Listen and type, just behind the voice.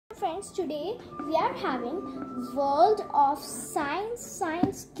friends, today we are having World of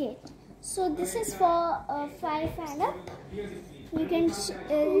Science kit. So this is for 5 and up. You can see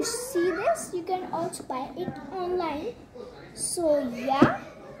this. You can also buy it online. So yeah,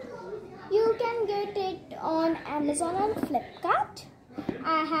 you can get it on Amazon and Flipkart.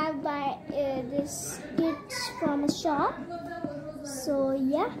 I have buy this kit from a shop. So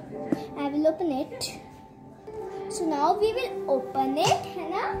yeah, I will open it. So now we will open it,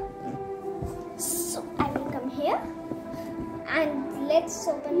 Hannah. So I will come here and let's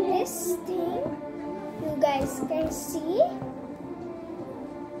open this thing. You guys can see.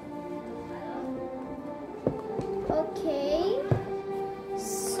 Okay.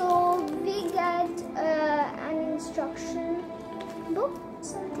 So we got an instruction book,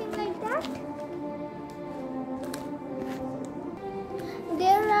 something like that.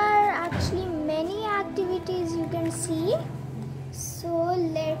 There are actually many activities you can see. So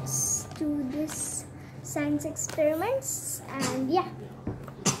let's do this science experiments and yeah.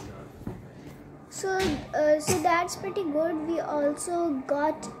 So that's pretty good. We also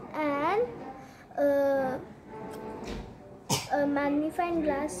got a magnifying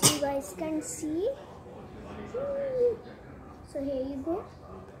glass, you guys can see. So here you go.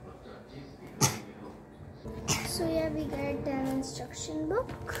 So yeah, we got an instruction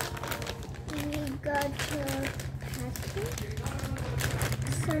book. We got packing.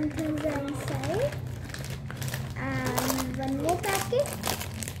 Some things are inside. And one more packet.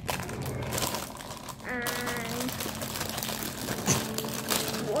 And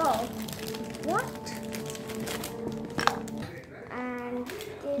wow, what? And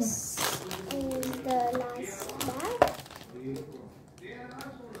this is the last bag.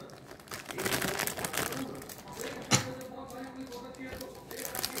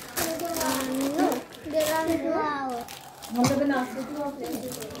 No, there are no.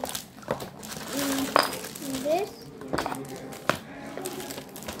 This.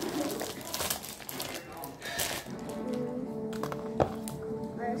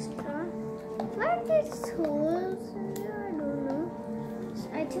 Extra. What is holes? I don't know.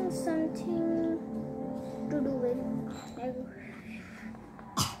 I think something to do with.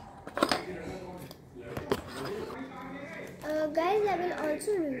 Guys, I will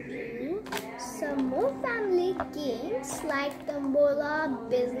also review some more family games like Tombola,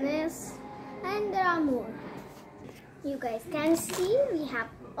 Business, and there are more. You guys can see we have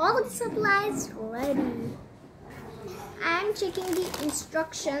all the supplies ready. I'm checking the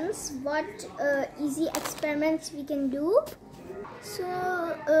instructions, what easy experiments we can do. So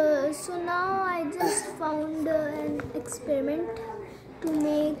now I just found an experiment to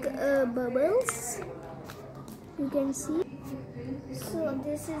make bubbles. You can see. So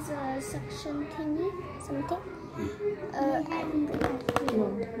this is a suction thingy, something. And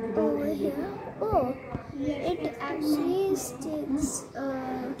over here, oh, it actually sticks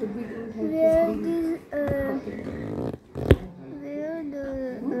where the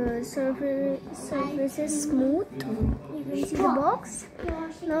surface is smooth. You can see the box.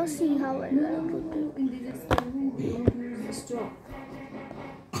 Now see how it works.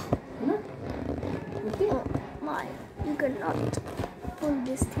 Oh my, you cannot pull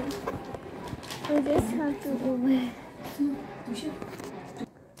this thing. You just have to over.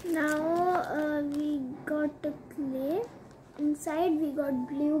 Now we got the clay. Inside we got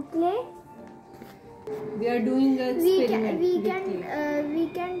blue clay. We are doing an experiment. We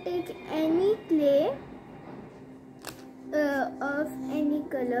can take any clay of any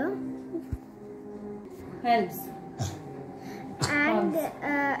color. Helps. And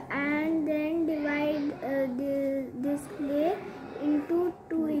then divide this clay into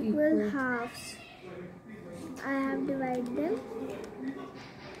 2 equal halves. I have divided them.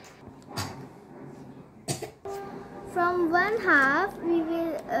 From 1 half we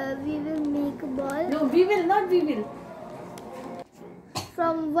will make a ball. No, we will not. We will.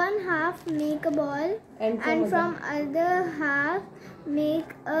 From 1 half make a ball, and from other half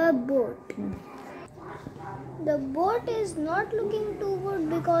make a boat. The boat is not looking too good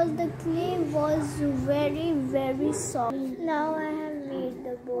because the clay was very soft. Now I have made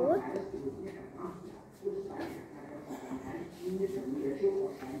the boat.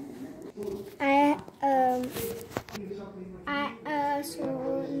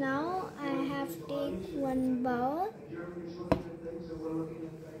 So now I have take one bowl.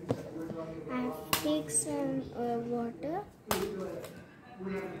 I have take some water.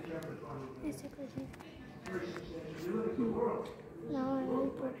 Now I will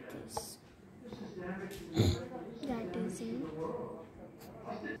put this. That is in.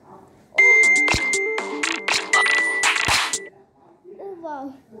 Oh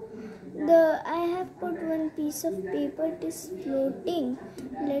wow. I have put one piece of paper. It is floating.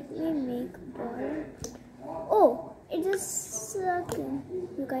 Let me make a ball. Oh, it is circling.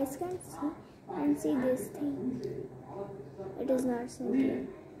 You guys can see and see this thing. It is not sinking.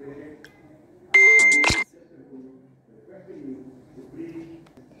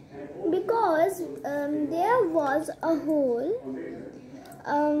 Because there was a hole.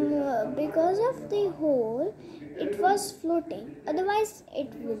 Because of the hole, it was floating. Otherwise,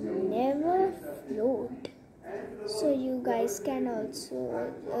 it would never float. So you guys can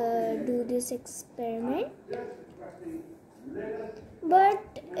also do this experiment. But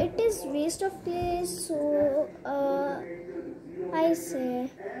it is waste of clay, so I say,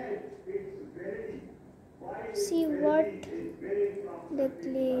 see what the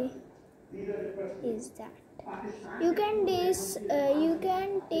clay is that. You can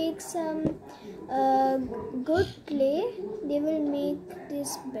take some good clay. They will make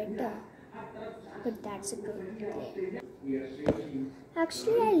this better. But that's a good clay.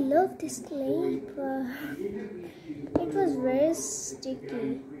 Actually, I love this clay, but it was very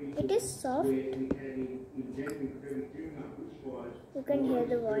sticky. It is soft. You can hear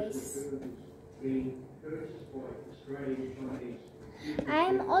the voice. I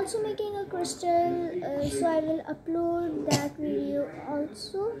am also making a crystal, so I will upload that video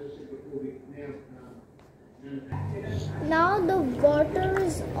also. Now the water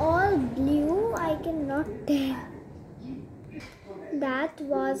is all blue. I cannot tell. That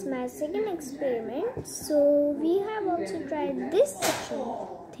was my second experiment. So we have also tried this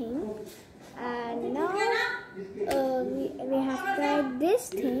thing, and now we have tried this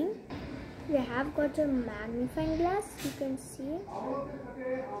thing. We have got a magnifying glass. You can see it.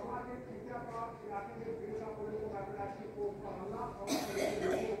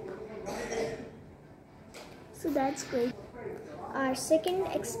 So that's great. Our second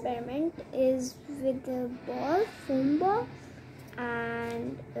experiment is with the ball, foam ball,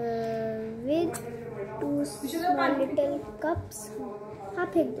 and with two small little cups.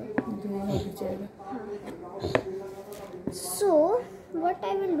 So what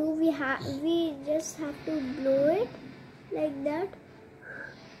I will do, we just have to blow it like that,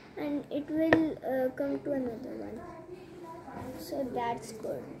 and it will come to another one. So that's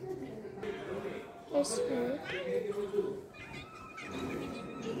good. Let's do it.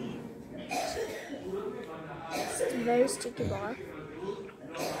 It's a very sticky ball.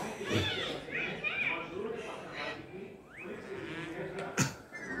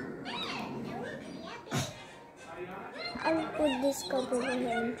 I will put this cup over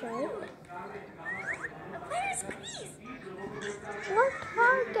here and try it. What?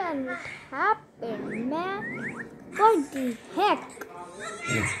 How can it happen, man? What the heck?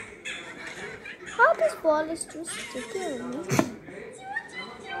 How this ball is too sticky on me?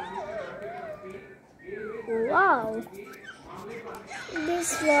 Wow!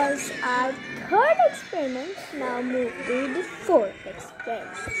 This was our third experiment. Now move to the fourth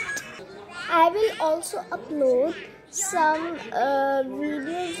experiment. I will also upload some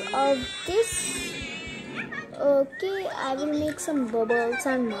videos of this. Okay, I will make some bubbles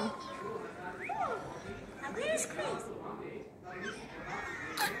and more.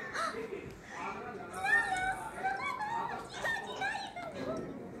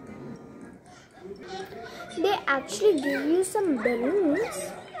 They actually give you some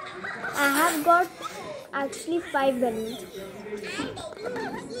balloons. I have got actually 5 balloons.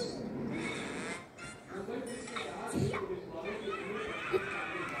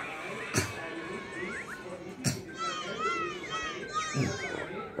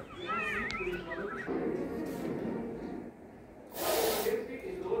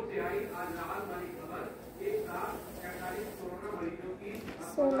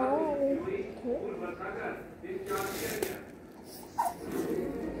 So now I will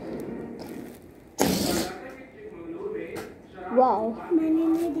wow,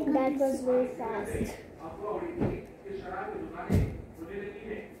 that was very fast.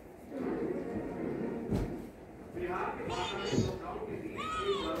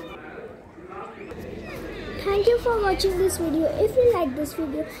 Thank you for watching this video. If you like this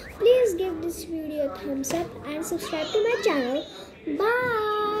video, please give this video a thumbs up and subscribe to my channel.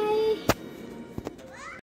 Bye.